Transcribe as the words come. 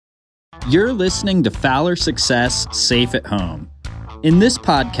You're listening to Fowler Success Safe at Home. In this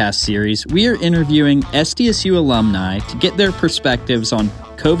podcast series, we are interviewing SDSU alumni to get their perspectives on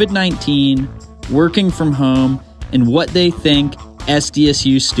COVID-19, working from home, and what they think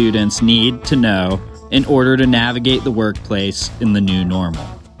SDSU students need to know in order to navigate the workplace in the new normal.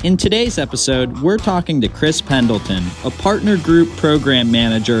 In today's episode, we're talking to Chris Pendleton, a partner group program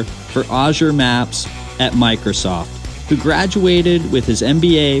manager for Azure Maps at Microsoft, who graduated with his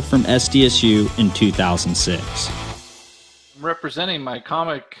MBA from SDSU in 2006. I'm representing my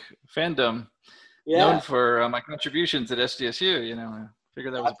comic fandom, known for my contributions at SDSU. I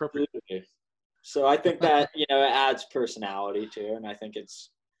figured that was appropriate. So I think that, it adds personality too. And I think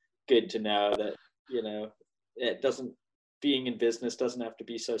it's good to know that, being in business doesn't have to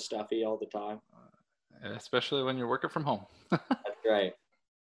be so stuffy all the time. Especially when you're working from home. That's right.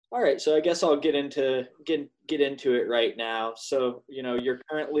 All right, so I guess I'll get into it right now. So, you're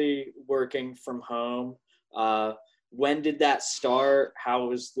currently working from home. When did that start? How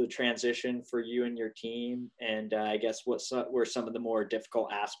was the transition for you and your team? And I guess what were some of the more difficult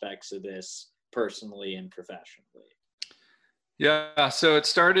aspects of this personally and professionally? Yeah, so it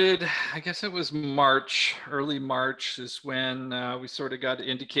started, I guess it was March, early March is when we sort of got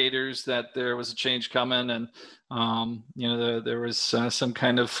indicators that there was a change coming, and there was some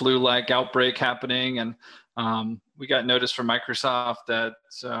kind of flu-like outbreak happening, and we got notice from Microsoft that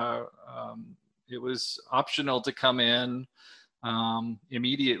it was optional to come in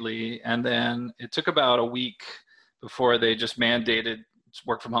immediately, and then it took about a week before they just mandated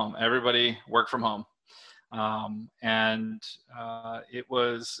work from home. Everybody work from home. It's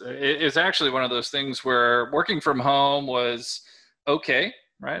actually one of those things where working from home was okay,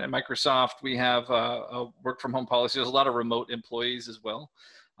 right? At Microsoft, we have a work from home policy. There's a lot of remote employees as well.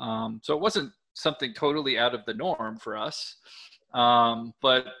 So it wasn't something totally out of the norm for us,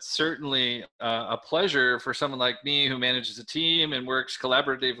 but certainly a pleasure for someone like me who manages a team and works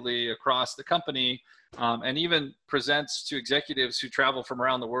collaboratively across the company, and even presents to executives who travel from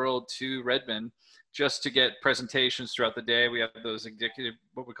around the world to Redmond just to get presentations throughout the day. We have those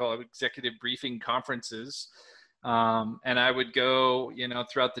what we call executive briefing conferences. And I would go,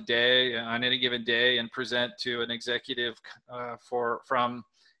 throughout the day on any given day and present to an executive from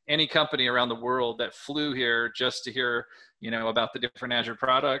any company around the world that flew here just to hear, about the different Azure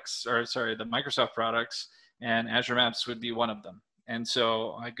products, the Microsoft products, and Azure Maps would be one of them. And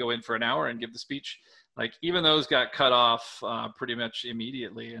so I'd go in for an hour and give the speech. Like, even those got cut off pretty much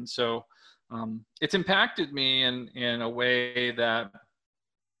immediately. And so it's impacted me in a way that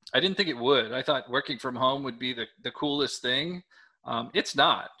I didn't think it would. I thought working from home would be the coolest thing. It's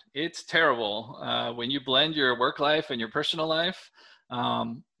not. It's terrible. When you blend your work life and your personal life,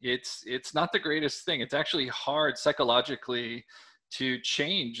 it's not the greatest thing. It's actually hard psychologically to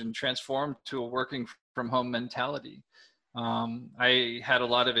change and transform to a working from home mentality. I had a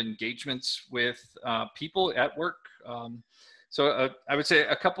lot of engagements with people at work. So I would say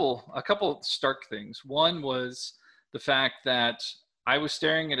a couple stark things. One was the fact that I was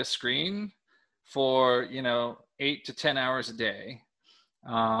staring at a screen for 8 to 10 hours a day,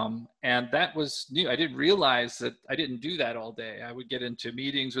 and that was new. I didn't realize that I didn't do that all day. I would get into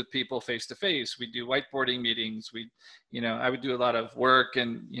meetings with people face to face. We'd do whiteboarding meetings. I would do a lot of work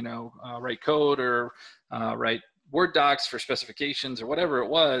and write code or write Word docs for specifications or whatever it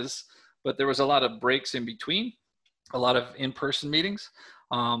was. But there was a lot of breaks in between. A lot of in-person meetings.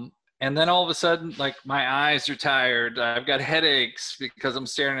 And then all of a sudden, like, my eyes are tired. I've got headaches because I'm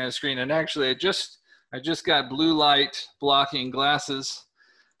staring at a screen. And actually I just got blue light blocking glasses.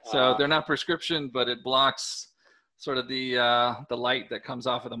 So they're not prescription, but it blocks sort of the light that comes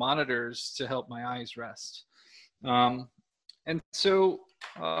off of the monitors to help my eyes rest. And so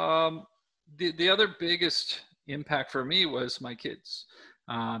the other biggest impact for me was my kids.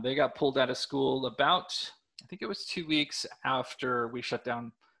 They got pulled out of school about, I think it was 2 weeks after we shut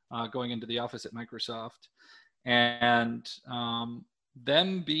down going into the office at Microsoft. And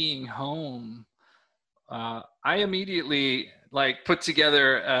them being home, I immediately put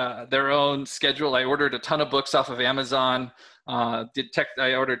together their own schedule. I ordered a ton of books off of Amazon, I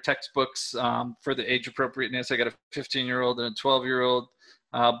ordered textbooks for the age appropriateness. I got a 15-year-old and a 12-year-old,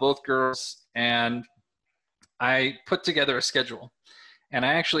 both girls, and I put together a schedule. And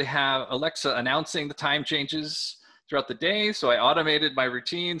I actually have Alexa announcing the time changes throughout the day. So I automated my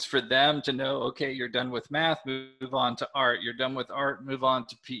routines for them to know, okay, you're done with math, move on to art. You're done with art, move on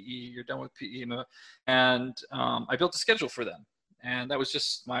to PE. You're done with PE. And I built a schedule for them. And that was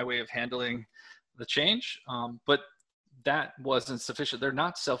just my way of handling the change. But that wasn't sufficient. They're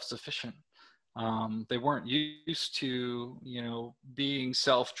not self-sufficient. They weren't used to, being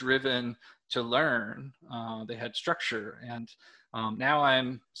self-driven to learn. They had structure. And now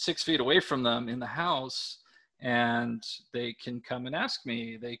I'm 6 feet away from them in the house, and they can come and ask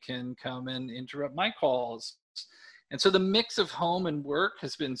me. They can come and interrupt my calls. And so the mix of home and work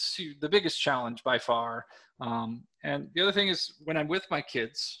has been the biggest challenge by far. And the other thing is, when I'm with my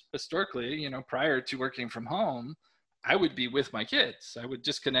kids, historically, prior to working from home, I would be with my kids. I would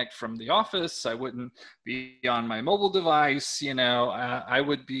disconnect from the office. I wouldn't be on my mobile device. I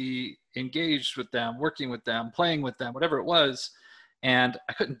would be engaged with them, working with them, playing with them, whatever it was. And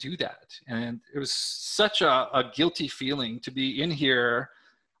I couldn't do that. And it was such a guilty feeling to be in here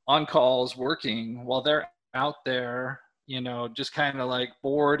on calls working while they're out there, just kind of like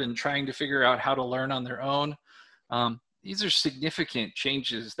bored and trying to figure out how to learn on their own. These are significant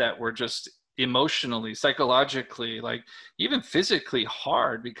changes that were just emotionally, psychologically, like even physically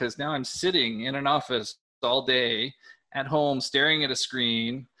hard, because now I'm sitting in an office all day at home, staring at a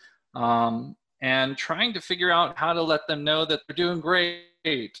screen, and trying to figure out how to let them know that they're doing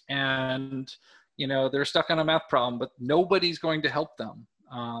great. And, they're stuck on a math problem, but nobody's going to help them.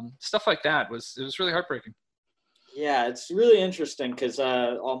 Stuff like that it was really heartbreaking. Yeah, it's really interesting because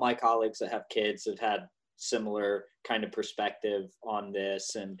all my colleagues that have kids have had similar kind of perspective on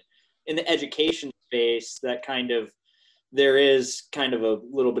this. And in the education space, there is kind of a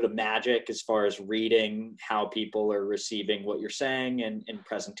little bit of magic as far as reading how people are receiving what you're saying, and in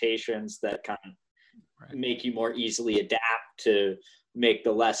presentations that kind of make you more easily adapt to make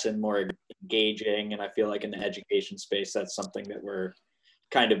the lesson more engaging. And I feel like in the education space, that's something that we're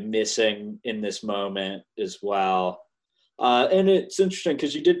kind of missing in this moment as well. And it's interesting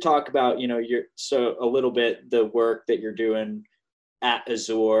because you did talk about, a little bit the work that you're doing at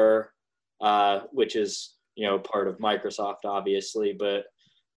Azure, which is, part of Microsoft, obviously, but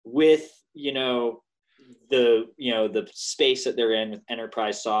with, the space that they're in with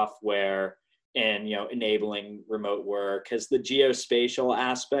enterprise software and, enabling remote work, has the geospatial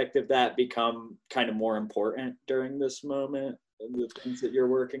aspect of that become kind of more important during this moment, the things that you're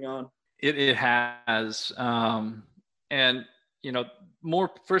working on? It has. And,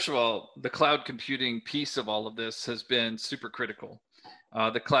 first of all, the cloud computing piece of all of this has been super critical.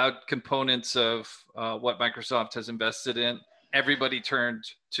 The cloud components of what Microsoft has invested in, everybody turned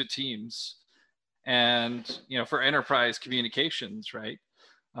to Teams and, for enterprise communications, right?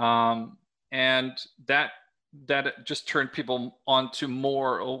 And that just turned people onto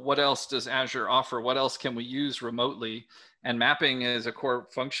more, what else does Azure offer? What else can we use remotely? And mapping is a core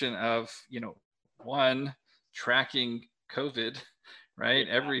function of, one, tracking COVID, right?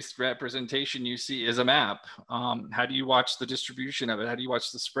 Yeah. Every representation you see is a map. How do you watch the distribution of it? How do you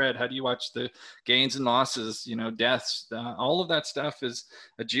watch the spread? How do you watch the gains and losses, deaths? All of that stuff is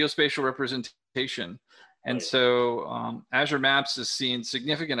a geospatial representation. And so Azure Maps has seen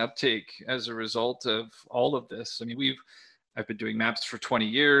significant uptake as a result of all of this. I mean, I've been doing maps for 20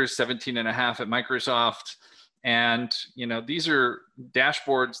 years, 17 and a half at Microsoft. And, these are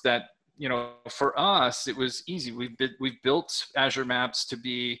dashboards that, for us, it was easy. We've built Azure Maps to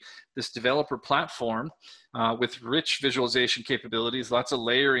be this developer platform with rich visualization capabilities, lots of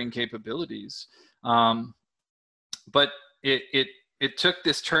layering capabilities. But it took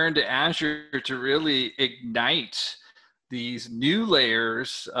this turn to Azure to really ignite these new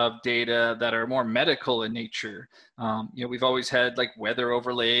layers of data that are more medical in nature. We've always had like weather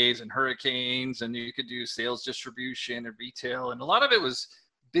overlays and hurricanes, and you could do sales distribution and retail, and a lot of it was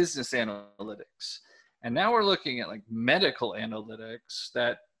business analytics. And now we're looking at like medical analytics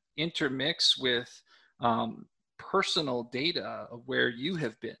that intermix with personal data of where you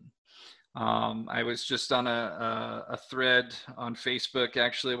have been. I was just on a thread on Facebook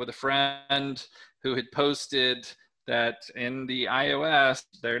actually with a friend who had posted that in the iOS,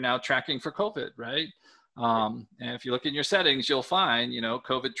 they're now tracking for COVID, right? And if you look in your settings, you'll find,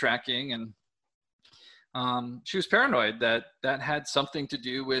 COVID tracking. And she was paranoid that had something to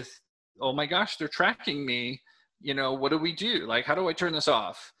do with, oh my gosh, they're tracking me. What do we do? Like, how do I turn this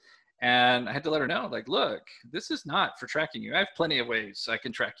off? And I had to let her know, like, look, this is not for tracking you. I have plenty of ways I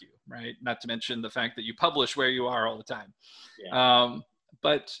can track you, right? Not to mention the fact that you publish where you are all the time. Yeah.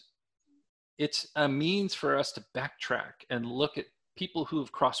 But it's a means for us to backtrack and look at people who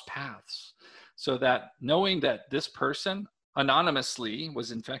have crossed paths, so that knowing that this person anonymously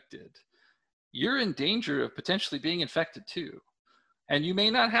was infected, you're in danger of potentially being infected too. And you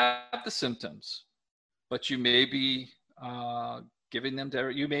may not have the symptoms, but you may be giving them to,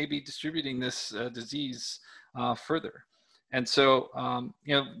 you may be distributing this disease further. And so,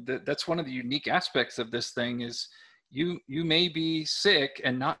 that's one of the unique aspects of this thing is you may be sick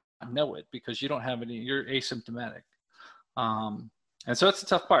and not know it because you don't have any, you're asymptomatic. And so it's a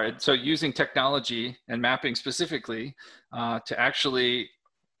tough part. So using technology and mapping specifically to actually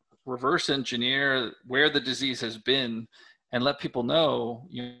reverse engineer where the disease has been and let people know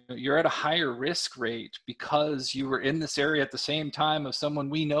you're at a higher risk rate because you were in this area at the same time of someone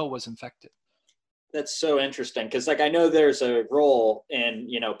we know was infected. That's so interesting because, like, I know there's a role in,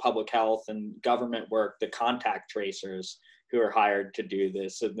 public health and government work, the contact tracers who are hired to do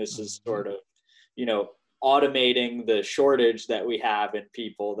this. And this is sort of, automating the shortage that we have in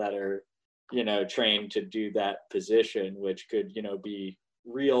people that are, trained to do that position, which could, be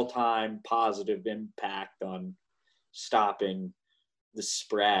real-time positive impact on stopping the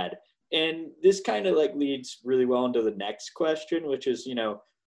spread. And this kind of like leads really well into the next question, which is,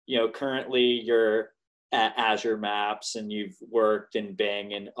 currently you're at Azure Maps and you've worked in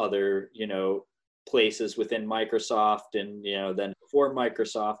Bing and other, places within Microsoft and, then before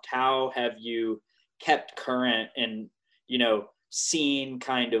Microsoft. How have you kept current and, seen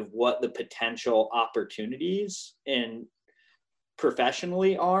kind of what the potential opportunities and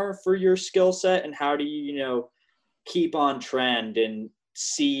professionally are for your skill set, and how do you, keep on trend and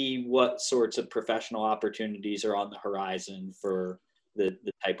see what sorts of professional opportunities are on the horizon for the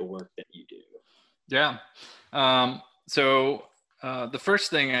type of work that you do? Yeah. So the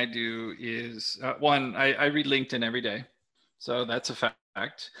first thing I do is one, I read LinkedIn every day. So that's a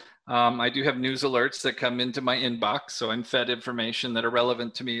fact. I do have news alerts that come into my inbox, so I'm fed information that are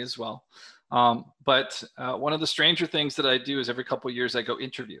relevant to me as well. But one of the stranger things that I do is every couple of years I go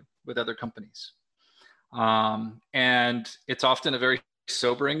interview with other companies. And it's often a very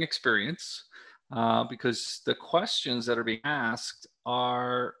sobering experience because the questions that are being asked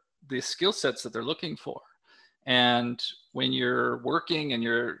are the skill sets that they're looking for. And when you're working and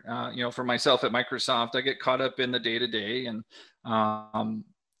you're, for myself at Microsoft, I get caught up in the day-to-day, and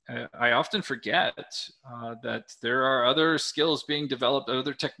I often forget that there are other skills being developed,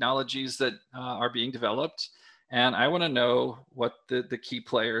 other technologies that are being developed, and I want to know what the key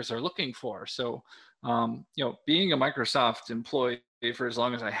players are looking for. So, being a Microsoft employee for as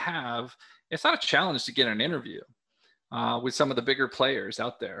long as I have, it's not a challenge to get an interview with some of the bigger players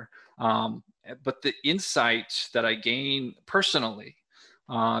out there. But the insight that I gain personally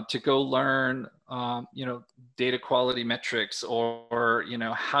to go learn, data quality metrics or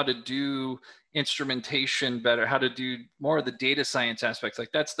how to do instrumentation better, how to do more of the data science aspects.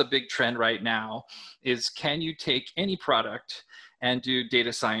 Like that's the big trend right now is, can you take any product and do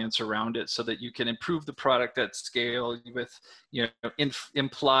data science around it so that you can improve the product at scale with,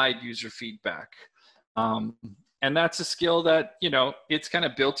 implied user feedback. And that's a skill that, it's kind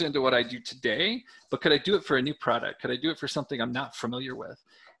of built into what I do today, but could I do it for a new product? Could I do it for something I'm not familiar with?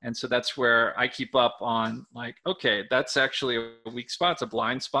 And so that's where I keep up on like, okay, that's actually a weak spot. It's a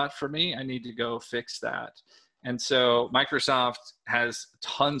blind spot for me. I need to go fix that. And so Microsoft has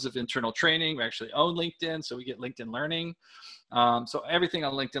tons of internal training. We actually own LinkedIn, so we get LinkedIn Learning. So everything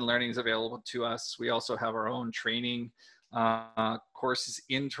on LinkedIn Learning is available to us. We also have our own training courses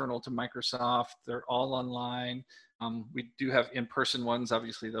internal to Microsoft. They're all online. We do have in-person ones.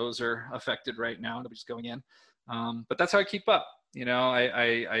 Obviously, those are affected right now. Nobody's going in. But that's how I keep up.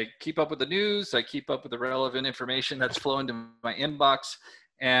 I keep up with the news. I keep up with the relevant information that's flowing to my inbox.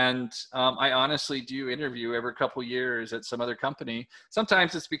 And I honestly do interview every couple years at some other company.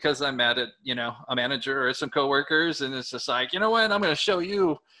 Sometimes it's because I'm mad at, a manager or some coworkers, and it's just like, you know what, I'm going to show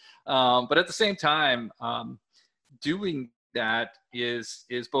you. But at the same time, doing that is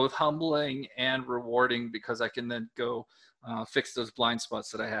both humbling and rewarding because I can then go fix those blind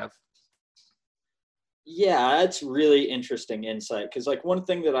spots that I have. Yeah, that's really interesting insight. Because like one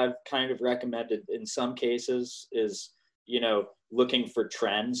thing that I've kind of recommended in some cases is, looking for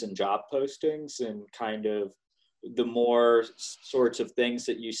trends in job postings, and kind of the more sorts of things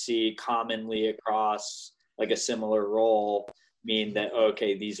that you see commonly across like a similar role mean that,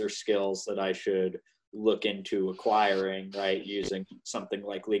 okay, these are skills that I should look into acquiring, right? Using something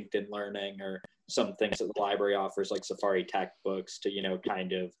like LinkedIn Learning or some things that the library offers like Safari Textbooks to,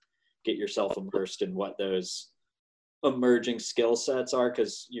 kind of get yourself immersed in what those emerging skill sets are,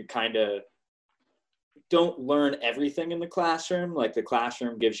 because you kind of don't learn everything in the classroom. Like the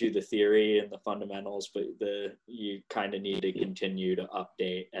classroom gives you the theory and the fundamentals, but you kind of need to continue to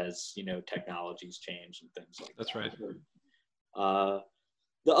update as, technologies change and things like that. That's right.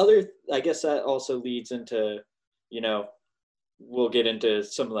 The other, I guess that also leads into, we'll get into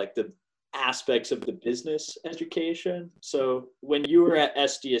some like the aspects of the business education. So when you were at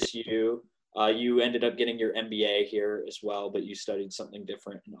SDSU, you ended up getting your MBA here as well, but you studied something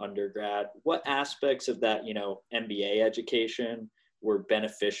different in undergrad. What aspects of that, MBA education were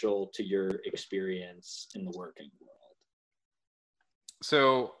beneficial to your experience in the working world?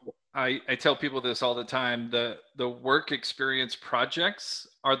 So I tell people this all the time. The work experience projects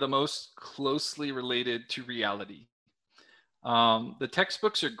are the most closely related to reality. The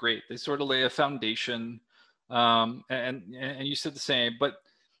textbooks are great. They sort of lay a foundation, and you said the same. But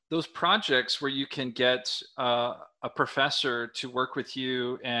those projects where you can get a professor to work with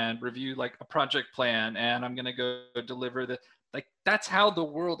you and review like a project plan, and I'm going to go deliver the, like, that's how the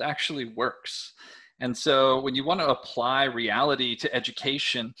world actually works. And so when you want to apply reality to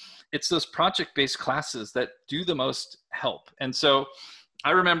education, it's those project-based classes that do the most help. And so I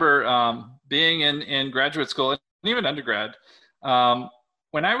remember being in graduate school and even undergrad.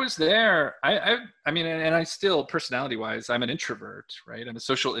 When I was there, I mean, and I still, personality-wise, I'm an introvert, right? I'm a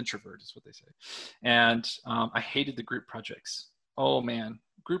social introvert, is what they say. And I hated the group projects. Oh man,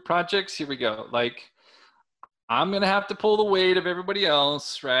 group projects, here we go. Like, I'm going to have to pull the weight of everybody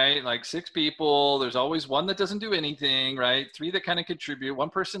else, right? Like 6 people, there's always one that doesn't do anything, right? 3 that kind of contribute, 1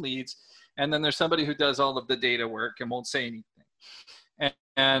 person leads, and then there's somebody who does all of the data work and won't say anything.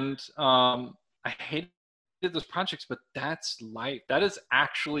 And I hated those projects, but that's life. That is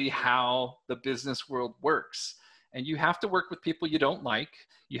actually how the business world works. And you have to work with people you don't like.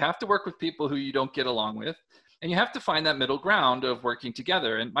 You have to work with people who you don't get along with. And you have to find that middle ground of working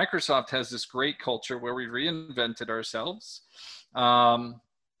together. And Microsoft has this great culture where we reinvented ourselves. And,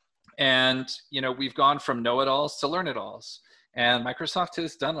 you know, we've gone from know-it-alls to learn-it-alls. And Microsoft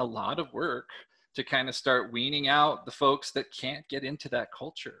has done a lot of work to kind of start weaning out the folks that can't get into that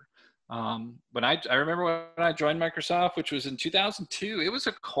culture. When I remember when I joined Microsoft, which was in 2002, it was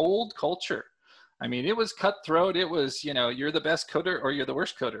a cold culture. I mean, it was cutthroat. It was, you know, you're the best coder or you're the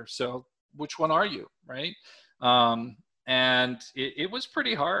worst coder. So which one are you, right? And it was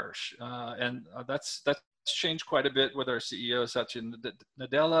pretty harsh. And that's changed quite a bit with our CEO, Satya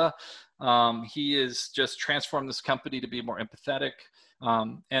Nadella. He has just transformed this company to be more empathetic.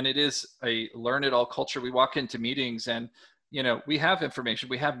 And it is a learn-it-all culture. We walk into meetings and, you know, we have information,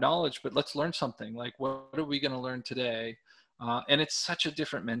 we have knowledge, but let's learn something. Like, what are we going to learn today? And it's such a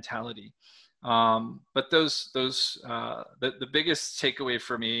different mentality. But the biggest takeaway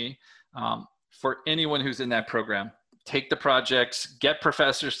for me, for anyone who's in that program, take the projects, get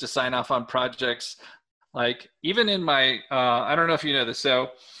professors to sign off on projects. Like, even in my, I don't know if you know this. So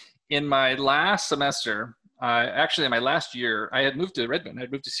in my last semester, actually in my last year, I had moved to Redmond. I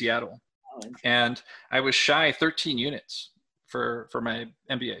had moved to Seattle. And I was shy 13 units for my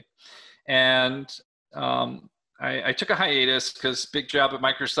MBA. And I took a hiatus because big job at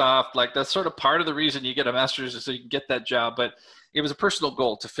Microsoft. Like, that's sort of part of the reason you get a master's is so you can get that job. But it was a personal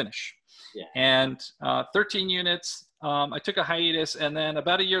goal to finish. Yeah. And 13 units, I took a hiatus. And then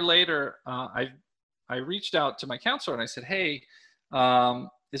about a year later, I reached out to my counselor and I said, hey,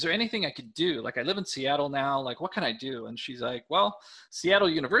 is there anything I could do? Like, I live in Seattle now. Like, what can I do? And she's like, well, Seattle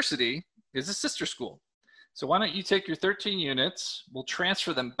University is a sister school. So why don't you take your 13 units, we'll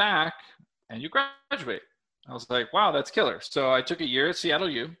transfer them back, and you graduate. I was like, wow, that's killer. So I took a year at Seattle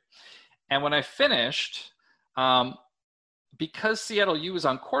U. And when I finished, because Seattle U was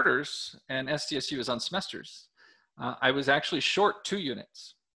on quarters and SDSU was on semesters, I was actually short 2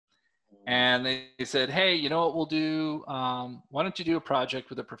 units. And they said, hey, you know what we'll do? Why don't you do a project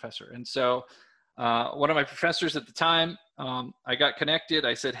with a professor? And so one of my professors at the time, I got connected.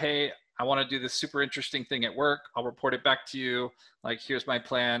 I said, hey, I want to do this super interesting thing at work. I'll report it back to you. Like, here's my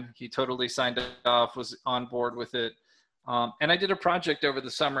plan. He totally signed it off, was on board with it. And I did a project over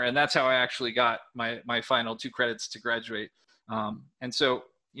the summer, and that's how I actually got my final 2 credits to graduate. And so,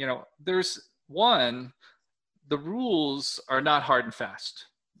 you know, there's one, the rules are not hard and fast.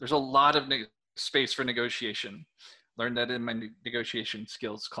 There's a lot of space for negotiation. Learned that in my negotiation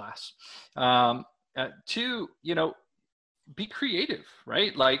skills class. 2, you know, be creative,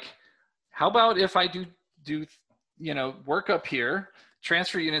 right? Like, how about if I do, you know, work up here,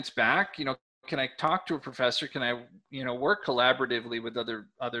 transfer units back, you know, can I talk to a professor? Can I, you know, work collaboratively with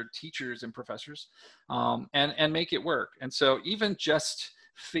other teachers and professors, and make it work? And so even just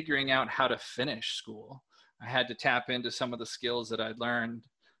figuring out how to finish school, I had to tap into some of the skills that I'd learned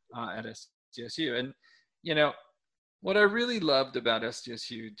at SDSU. And, you know, what I really loved about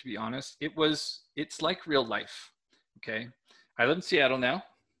SDSU, to be honest, it's like real life. Okay. I live in Seattle now.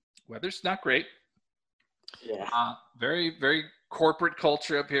 Weather's not great. Yeah. Very, very corporate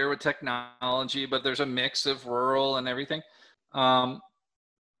culture up here with technology, but there's a mix of rural and everything.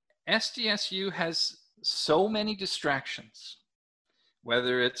 SDSU has so many distractions,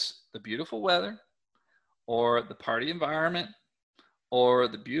 whether it's the beautiful weather or the party environment or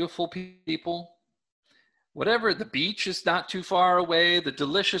the beautiful people. whatever, the beach is not too far away, the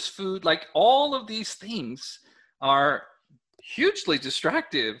delicious food, like all of these things are hugely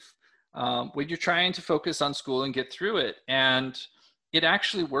distractive when you're trying to focus on school and get through it. And it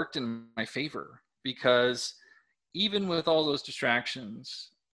actually worked in my favor, because even with all those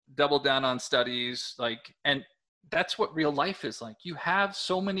distractions, double down on studies, like, and that's what real life is like. You have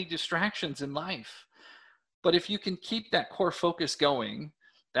so many distractions in life, but if you can keep that core focus going,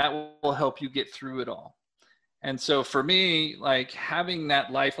 that will help you get through it all. And so for me, like having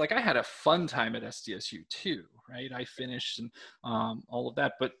that life, like I had a fun time at SDSU too, right? I finished and all of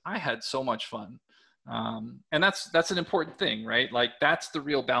that, but I had so much fun. And that's an important thing, right? Like that's the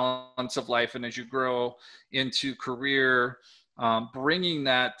real balance of life. And as you grow into career, bringing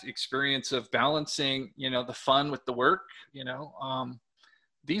that experience of balancing, the fun with the work,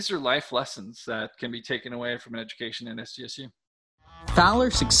 these are life lessons that can be taken away from an education in SDSU. Fowler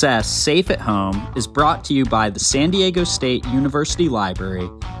Success Safe at Home is brought to you by the San Diego State University Library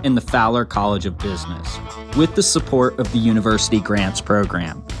and the Fowler College of Business, with the support of the University Grants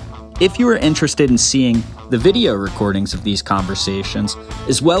Program. If you are interested in seeing the video recordings of these conversations,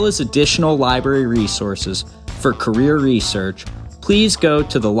 as well as additional library resources for career research, please go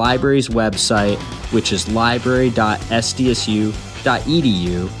to the library's website, which is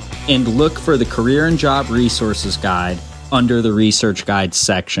library.sdsu.edu, and look for the Career and Job Resources Guide under the Research Guide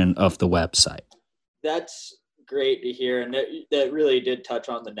section of the website. That's great to hear. And that really did touch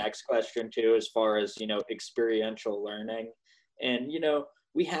on the next question too, as far as, experiential learning. And,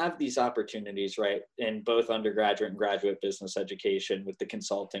 we have these opportunities, right, in both undergraduate and graduate business education with the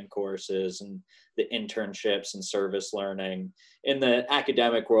consulting courses and the internships and service learning. In the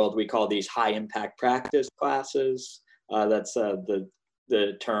academic world, we call these high impact practice classes. That's the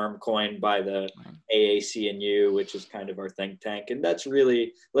term coined by the AAC&U, which is kind of our think tank. And that's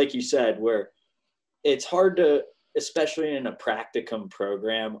really, like you said, where it's hard to, especially in a practicum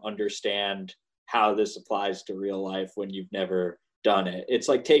program, understand how this applies to real life when you've never done it. It's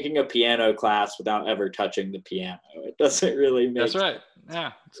like taking a piano class without ever touching the piano. It doesn't really make sense. That's right.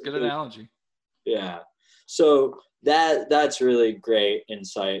 Yeah, it's a good analogy. Yeah. So that's really great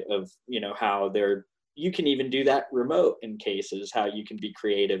insight of, how you can even do that remote in cases, how you can be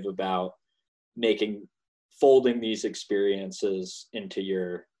creative about folding these experiences into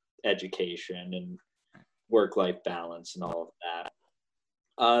your education and work-life balance and all of that.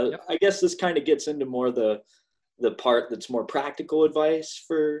 Yep. I guess this kind of gets into more the part that's more practical advice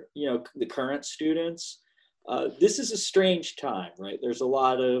for, the current students. This is a strange time, right? There's a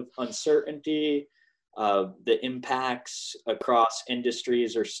lot of uncertainty. The impacts across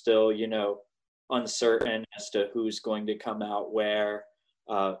industries are still, uncertain as to who's going to come out where.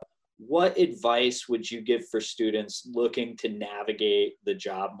 What advice would you give for students looking to navigate the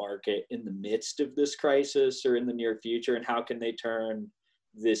job market in the midst of this crisis or in the near future, and how can they turn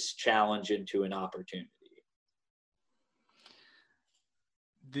this challenge into an opportunity?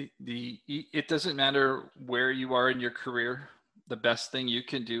 It doesn't matter where you are in your career. The best thing you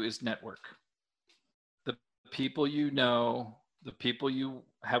can do is network. The people you know, the people you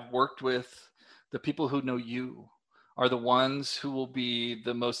have worked with, the people who know you are the ones who will be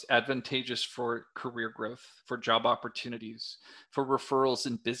the most advantageous for career growth, for job opportunities, for referrals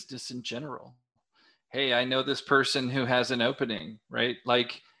in business in general. Hey, I know this person who has an opening, right?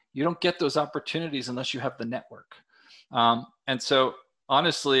 Like you don't get those opportunities unless you have the network. And so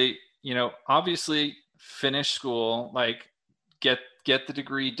honestly, obviously finish school, like get the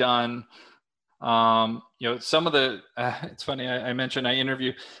degree done. Some of the, it's funny, I mentioned I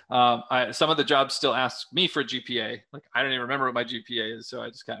interview, some of the jobs still ask me for a GPA. Like, I don't even remember what my GPA is. So I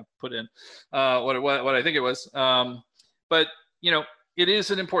just kind of put in what I think it was. But, it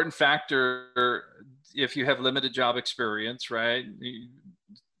is an important factor if you have limited job experience, right?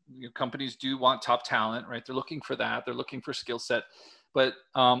 Companies do want top talent, right? They're looking for that. They're looking for skill set. But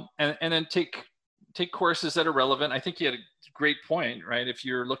and then take courses that are relevant. I think you had a great point, right? If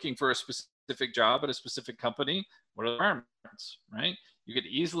you're looking for a specific job at a specific company, what are the requirements, right? You could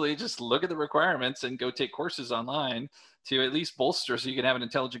easily just look at the requirements and go take courses online to at least bolster so you can have an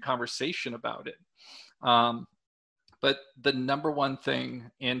intelligent conversation about it. But the number one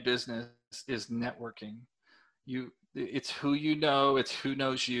thing in business is networking. It's who you know, it's who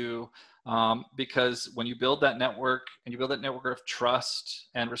knows you. Because when you build that network and you build that network of trust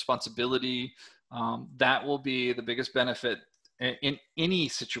and responsibility, that will be the biggest benefit in any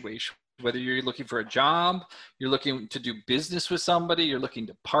situation. Whether you're looking for a job, you're looking to do business with somebody, you're looking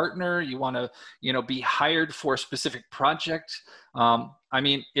to partner, you want to, be hired for a specific project.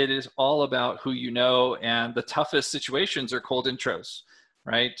 It is all about who you know, and the toughest situations are cold intros,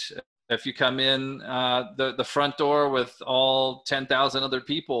 right? If you come in the front door with all 10,000 other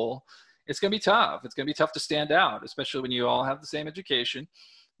people, it's going to be tough. It's going to be tough to stand out, especially when you all have the same education.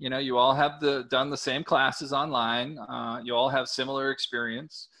 You know, you all have done the same classes online. You all have similar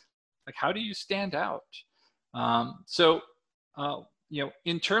experience. Like, how do you stand out? You know,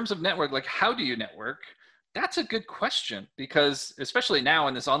 in terms of network, like, how do you network? That's a good question, because especially now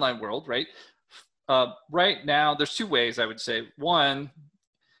in this online world, right? Right now, there's two ways I would say. One,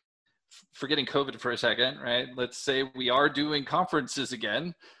 forgetting COVID for a second, right? Let's say we are doing conferences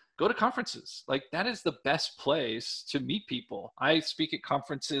again. Go to conferences. Like, that is the best place to meet people. I speak at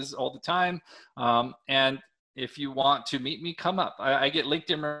conferences all the time. And if you want to meet me, come up. I get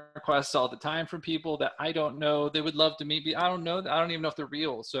LinkedIn requests all the time from people that I don't know. They would love to meet me. I don't know. I don't even know if they're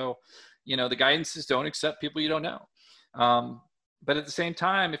real. So, you know, the guidance is don't accept people you don't know. But at the same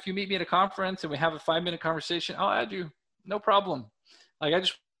time, if you meet me at a conference and we have a 5-minute conversation, I'll add you. No problem. Like, I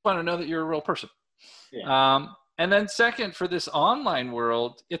just want to know that you're a real person. Yeah. And then second, for this online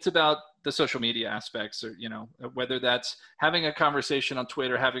world, it's about the social media aspects, or, you know, whether that's having a conversation on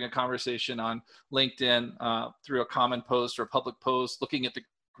Twitter, having a conversation on LinkedIn through a common post or a public post, looking at the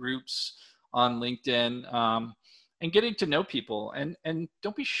groups on LinkedIn, and getting to know people, and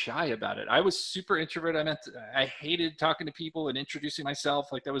don't be shy about it. I was super introverted. I hated talking to people and introducing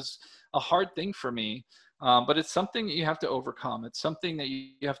myself. Like, that was a hard thing for me. But it's something that you have to overcome. It's something that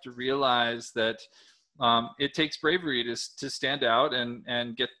you have to realize that it takes bravery to stand out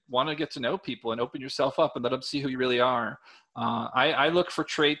and want to get to know people and open yourself up and let them see who you really are. I look for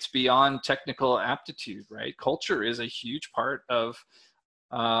traits beyond technical aptitude, right? Culture is a huge part of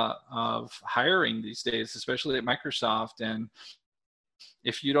hiring these days, especially at Microsoft. And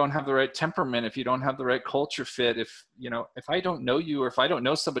if you don't have the right temperament, if you don't have the right culture fit, if I don't know you, or if I don't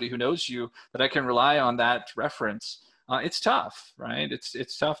know somebody who knows you that I can rely on that reference, it's tough, right?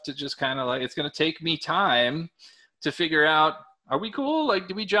 It's tough to just kind of, like, it's going to take me time to figure out, are we cool? Like,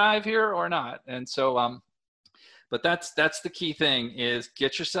 do we jive here or not? And so, but that's the key thing, is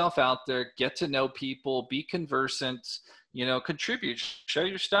get yourself out there, get to know people, be conversant, you know, contribute, show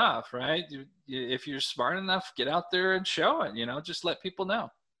your stuff, right? If you're smart enough, get out there and show it, you know, just let people know.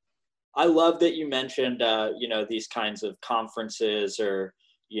 I love that you mentioned, you know, these kinds of conferences or,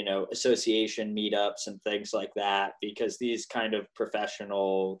 you know, association meetups and things like that, because these kind of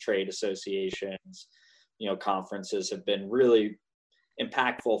professional trade associations, you know, conferences have been really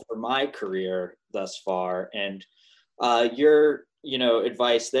impactful for my career thus far. And your, you know,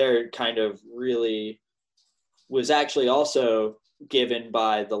 advice there kind of really was actually also given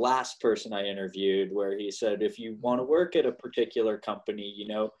by the last person I interviewed, where he said, if you want to work at a particular company, you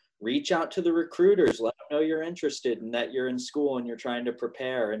know, reach out to the recruiters, let them know you're interested and that you're in school and you're trying to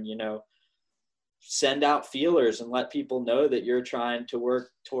prepare, and, you know, send out feelers and let people know that you're trying to work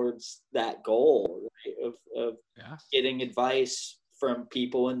towards that goal, right? of getting advice from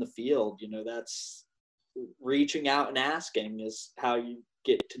people in the field. You know, that's reaching out and asking is how you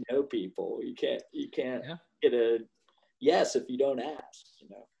get to know people. You can't get a yes if you don't ask, you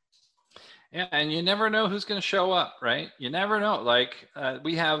know. Yeah, and you never know who's going to show up, right? You never know. Like,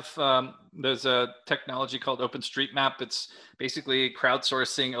 we have, there's a technology called OpenStreetMap. It's basically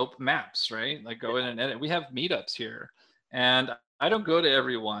crowdsourcing open maps, right? Like, go in and edit. We have meetups here, and I don't go to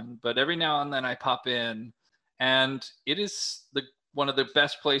everyone, but every now and then I pop in, and it is one of the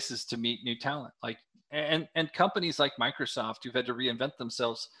best places to meet new talent. Like, and companies like Microsoft, who've had to reinvent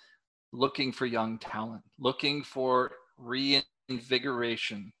themselves, looking for young talent, looking for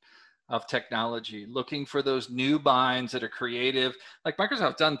reinvigoration of technology, looking for those new minds that are creative. Like,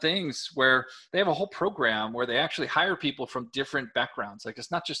 Microsoft done things where they have a whole program where they actually hire people from different backgrounds. Like,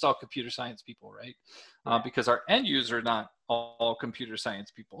 it's not just all computer science people, right? Because our end user are not all computer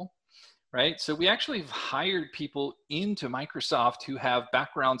science people, right? So we actually have hired people into Microsoft who have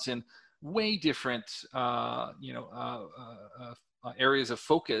backgrounds in way different, areas of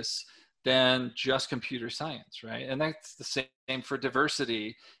focus than just computer science, right? And that's the same for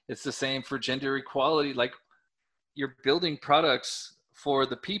diversity. It's the same for gender equality. Like, you're building products for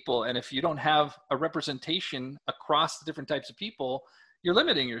the people, and if you don't have a representation across the different types of people, you're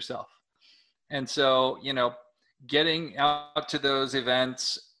limiting yourself. And so, you know, getting out to those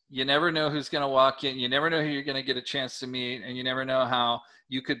events, you never know who's going to walk in, you never know who you're going to get a chance to meet, and you never know how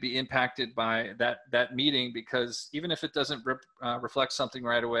you could be impacted by that meeting, because even if it doesn't reflect something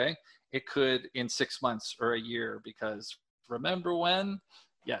right away, it could in 6 months or a year, because remember when?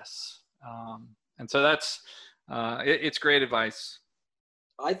 Yes. And so that's, it's great advice.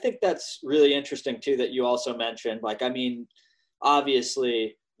 I think that's really interesting too, that you also mentioned, like, I mean,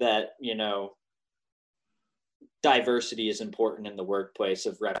 obviously that, you know, diversity is important in the workplace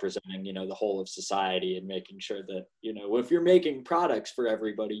of representing, the whole of society and making sure that, if you're making products for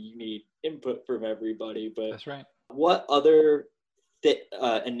everybody, you need input from everybody. But that's right. What other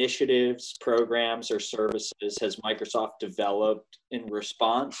initiatives, programs, or services has Microsoft developed in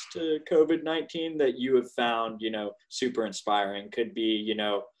response to COVID-19 that you have found, super inspiring? Could be,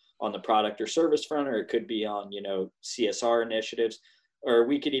 on the product or service front, or it could be on, CSR initiatives. Or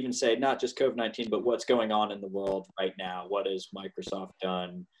we could even say not just COVID-19, but what's going on in the world right now. What has Microsoft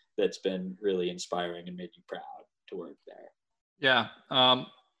done that's been really inspiring and made you proud to work there? Yeah.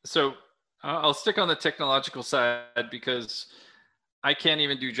 So I'll stick on the technological side because I can't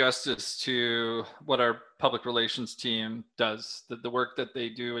even do justice to what our public relations team does, the work that they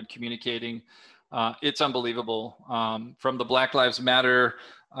do in communicating. It's unbelievable. From the Black Lives Matter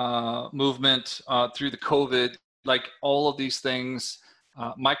movement through the COVID, like all of these things,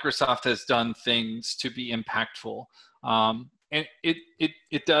 Microsoft has done things to be impactful. And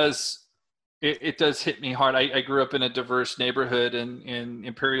it does hit me hard. I grew up in a diverse neighborhood in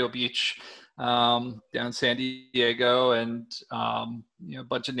Imperial Beach, down San Diego, and a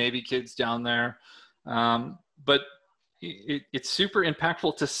bunch of Navy kids down there. But it's super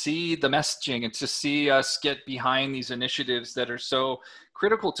impactful to see the messaging and to see us get behind these initiatives that are so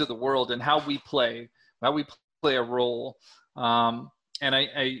critical to the world and how we play a role. And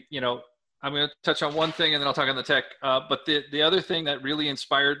I'm going to touch on one thing and then I'll talk on the tech. But the other thing that really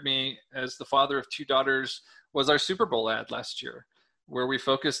inspired me as the father of two daughters was our Super Bowl ad last year, where we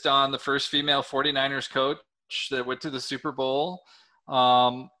focused on the first female 49ers coach that went to the Super Bowl.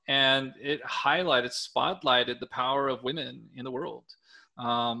 And it spotlighted the power of women in the world.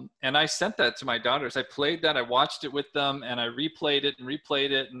 And I sent that to my daughters. I played that, I watched it with them, and I replayed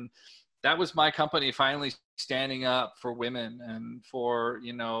it. And that was my company finally standing up for women and for,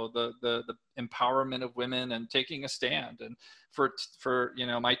 the empowerment of women and taking a stand. And for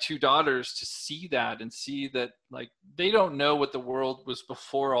my two daughters to see that and see that, like, they don't know what the world was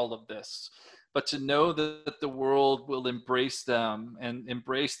before all of this, but to know that the world will embrace them and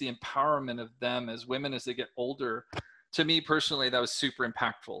embrace the empowerment of them as women as they get older. To me personally, that was super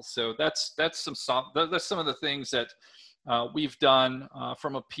impactful. So that's some of the things that we've done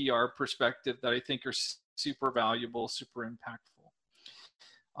from a PR perspective that I think are super valuable, super impactful.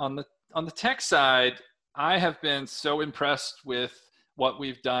 On the tech side, I have been so impressed with what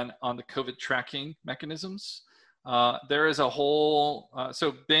we've done on the COVID tracking mechanisms. There is a whole,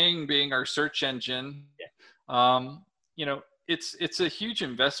 so Bing being our search engine, it's a huge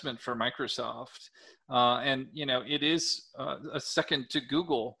investment for Microsoft. And it is a second to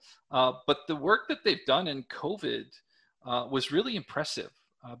Google. But the work that they've done in COVID was really impressive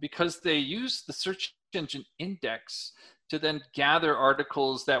because they used the search engine index to then gather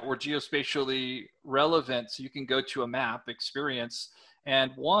articles that were geospatially relevant. So you can go to a map experience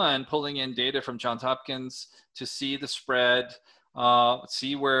and pulling in data from Johns Hopkins to see the spread,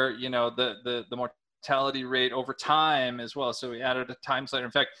 see where, the mortality rate over time as well. So we added a time slider.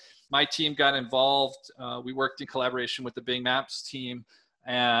 In fact, my team got involved. We worked in collaboration with the Bing Maps team,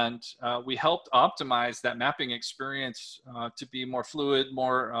 and we helped optimize that mapping experience to be more fluid,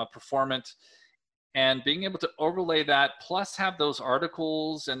 more performant. And being able to overlay that, plus have those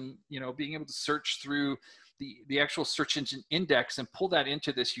articles and, being able to search through the actual search engine index and pull that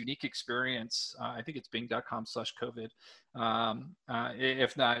into this unique experience. I think it's bing.com/COVID.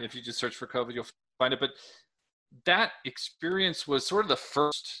 If not, if you just search for COVID, you'll find it. But that experience was sort of the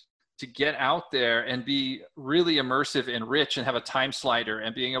first to get out there and be really immersive and rich and have a time slider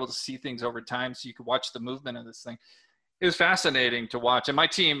and being able to see things over time so you could watch the movement of this thing. It was fascinating to watch. And my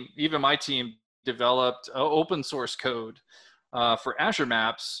team developed open source code for Azure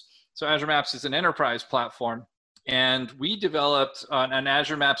Maps. So Azure Maps is an enterprise platform, and we developed an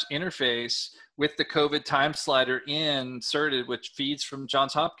Azure Maps interface with the COVID time slider inserted, which feeds from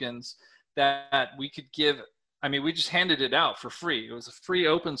Johns Hopkins, that we could give. I mean, we just handed it out for free. It was a free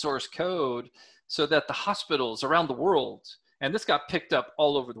open source code so that the hospitals around the world, and this got picked up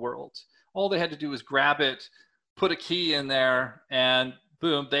all over the world, all they had to do was grab it, put a key in there, and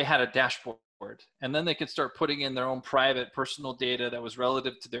boom, they had a dashboard. And then they could start putting in their own private personal data that was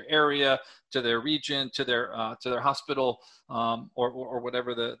relative to their area, to their region, to their hospital, or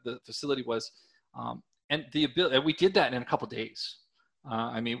whatever the facility was. And we did that in a couple of days.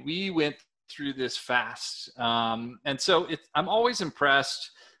 We went through this fast. And so I'm always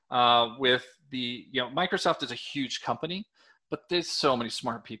impressed with Microsoft is a huge company, but there's so many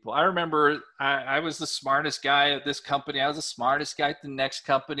smart people. I remember I was the smartest guy at this company. I was the smartest guy at the next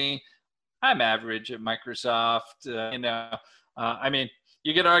company. I'm average at Microsoft.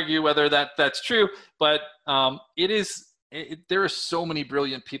 you can argue whether that's true, but there are so many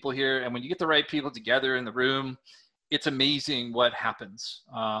brilliant people here. And when you get the right people together in the room, it's amazing what happens.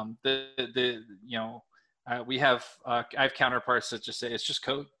 We have, I have counterparts that just say, it's just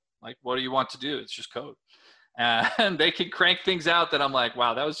code. Like, what do you want to do? It's just code. And they can crank things out that I'm like,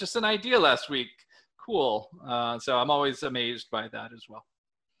 wow, that was just an idea last week. Cool. So I'm always amazed by that as well.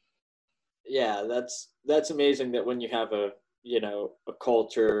 Yeah, that's amazing that when you have a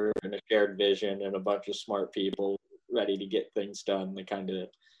culture and a shared vision and a bunch of smart people ready to get things done, the kind of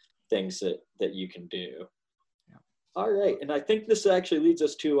things that you can do. Yeah. All right. And I think this actually leads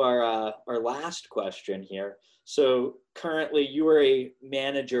us to our last question here. So currently you are a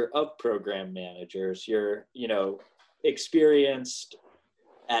manager of program managers. You're, experienced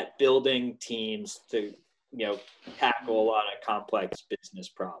at building teams to, tackle a lot of complex business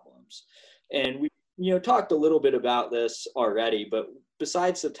problems. And we, talked a little bit about this already, but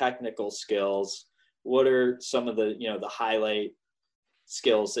besides the technical skills, what are some of the, the highlight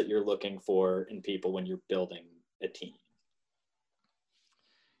skills that you're looking for in people when you're building a team?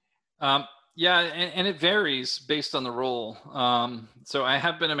 Yeah, and it varies based on the role. So I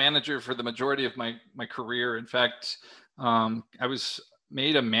have been a manager for the majority of my career. In fact, I was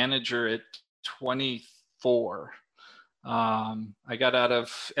made a manager at 24. I got out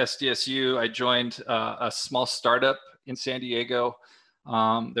of SDSU. I joined a small startup in San Diego.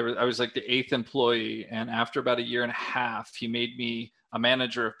 I was like the 8th employee, and after about a year and a half, he made me a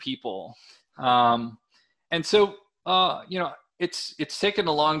manager of people. And so, it's taken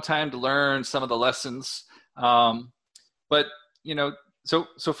a long time to learn some of the lessons. But,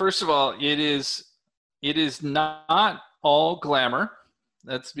 so first of all, it is not all glamour.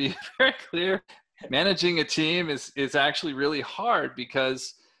 Let's be very clear. Managing a team is actually really hard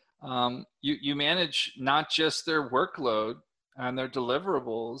because you manage not just their workload and their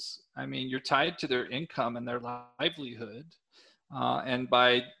deliverables. I mean, you're tied to their income and their livelihood. And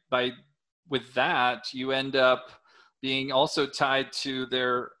with that, you end up being also tied to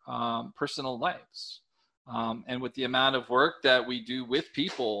their personal lives. And with the amount of work that we do with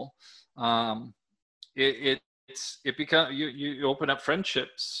people, it becomes, you open up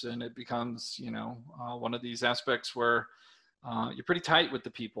friendships, and it becomes, one of these aspects where you're pretty tight with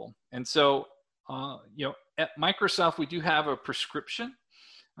the people. And so, at Microsoft, we do have a prescription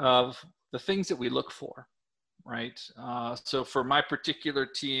of the things that we look for, right? So for my particular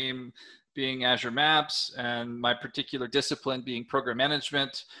team being Azure Maps and my particular discipline being program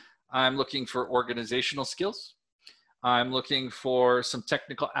management, I'm looking for organizational skills. I'm looking for some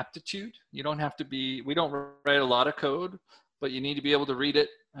technical aptitude. You don't have to we don't write a lot of code, but you need to be able to read it,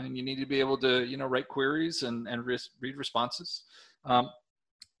 and you need to be able to, write queries and read responses.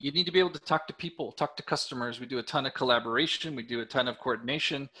 You need to be able to talk to people, talk to customers. We do a ton of collaboration. We do a ton of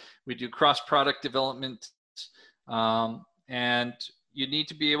coordination. We do cross-product development. And you need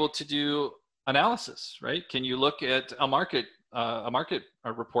to be able to do analysis, right? Can you look at a market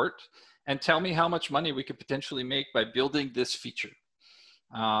report and tell me how much money we could potentially make by building this feature?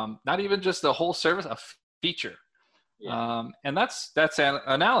 Not even just the whole service, a feature. Yeah. And that's an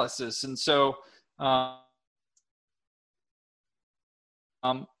analysis. And so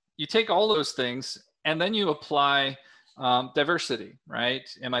you take all those things and then you apply diversity, right?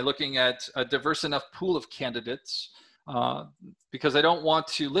 Am I looking at a diverse enough pool of candidates? Because I don't want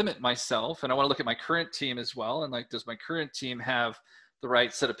to limit myself, and I want to look at my current team as well. And does my current team have the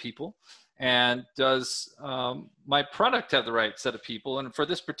right set of people? And does my product have the right set of people? And for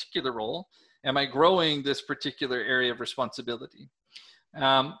this particular role, am I growing this particular area of responsibility?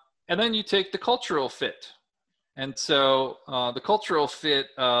 And then you take the cultural fit. And so the cultural fit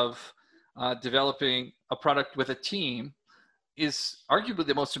of developing a product with a team is arguably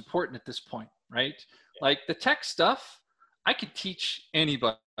the most important at this point, right? Like the tech stuff, I could teach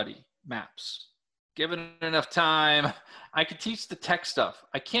anybody maps. Given enough time, I could teach the tech stuff.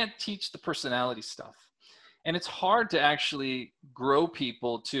 I can't teach the personality stuff. And it's hard to actually grow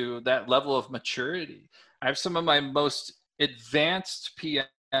people to that level of maturity. I have some of my most advanced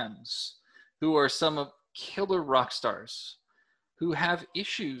PMs who are some of killer rock stars who have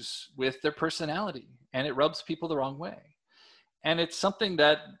issues with their personality, and it rubs people the wrong way. And it's something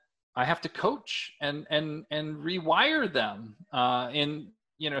that I have to coach and rewire them.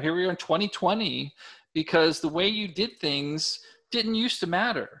 Here we are in 2020, because the way you did things didn't used to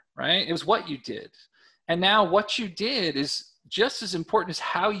matter, right? It was what you did. And now what you did is just as important as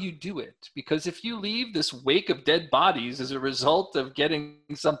how you do it. Because if you leave this wake of dead bodies as a result of getting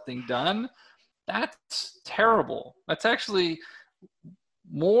something done, that's terrible. That's actually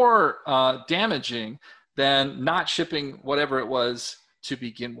more damaging than not shipping whatever it was to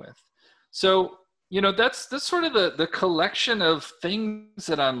begin with. So, that's sort of the collection of things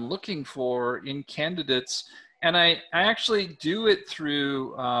that I'm looking for in candidates. And I actually do it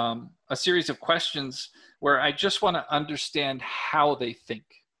through a series of questions where I just want to understand how they think,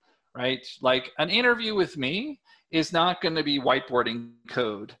 right? Like an interview with me is not going to be whiteboarding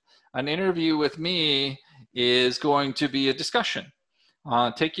code. An interview with me is going to be a discussion.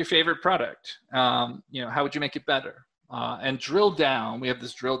 Take your favorite product. How would you make it better? And drill down. We have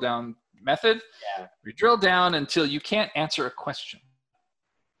this drill down method. Yeah. We drill down until you can't answer a question.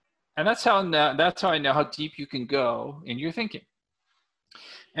 And that's how I know how deep you can go in your thinking.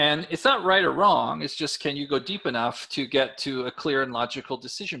 And it's not right or wrong. It's just, can you go deep enough to get to a clear and logical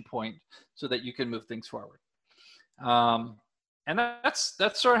decision point so that you can move things forward? And that's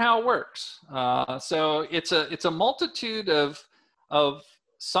sort of how it works. So it's a multitude of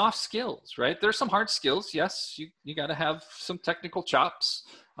soft skills, right? There's some hard skills. Yes, you got to have some technical chops,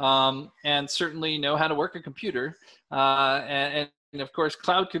 and certainly know how to work a computer. And of course,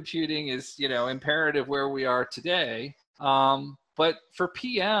 cloud computing is, imperative where we are today. But for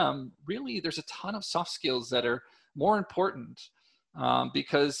PM, really, there's a ton of soft skills that are more important,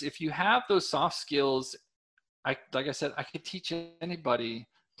 because if you have those soft skills, like I said, I could teach anybody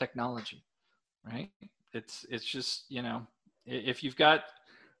technology, right? It's just, if you've got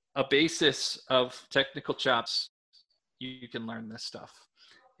a basis of technical chops, you can learn this stuff.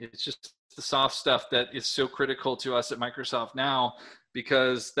 It's just the soft stuff that is so critical to us at Microsoft now,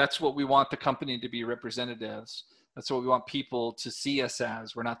 because that's what we want the company to be represented as. That's what we want people to see us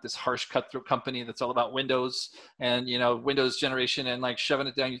as. We're not this harsh cutthroat company that's all about Windows and, Windows generation and like shoving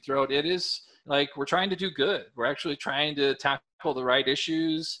it down your throat. It is like, we're trying to do good. We're actually trying to tackle the right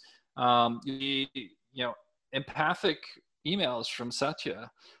issues. Empathic emails from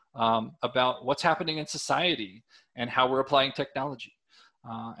Satya about what's happening in society and how we're applying technology.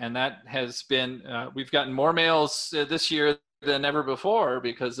 And that has been, we've gotten more mails this year than ever before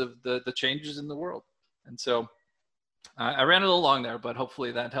because of the changes in the world. And so I ran a little long there, but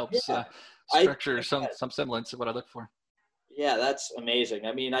hopefully that helps structure some semblance of what I look for. Yeah, that's amazing.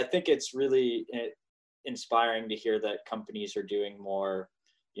 I mean, I think it's really inspiring to hear that companies are doing more,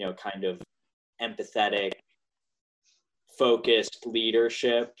 kind of empathetic, focused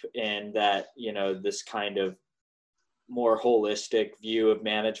leadership, and that, this kind of more holistic view of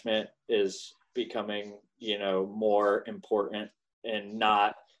management is becoming, more important, and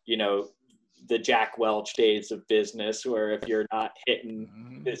not, the Jack Welch days of business, where if you're not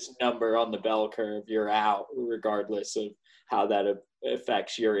hitting this number on the bell curve, you're out, regardless of how that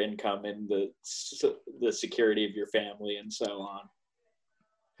affects your income and the security of your family and so on.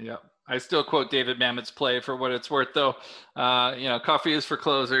 Yeah. I still quote David Mamet's play for what it's worth, though. Coffee is for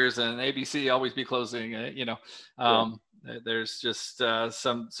closers, and ABC always be closing. There's just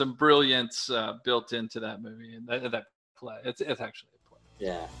some brilliance built into that movie and that play. It's actually a play.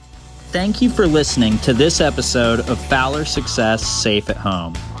 Yeah. Thank you for listening to this episode of Fowler Success Safe at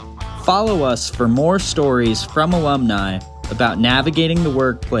Home. Follow us for more stories from alumni about navigating the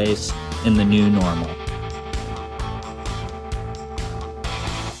workplace in the new normal.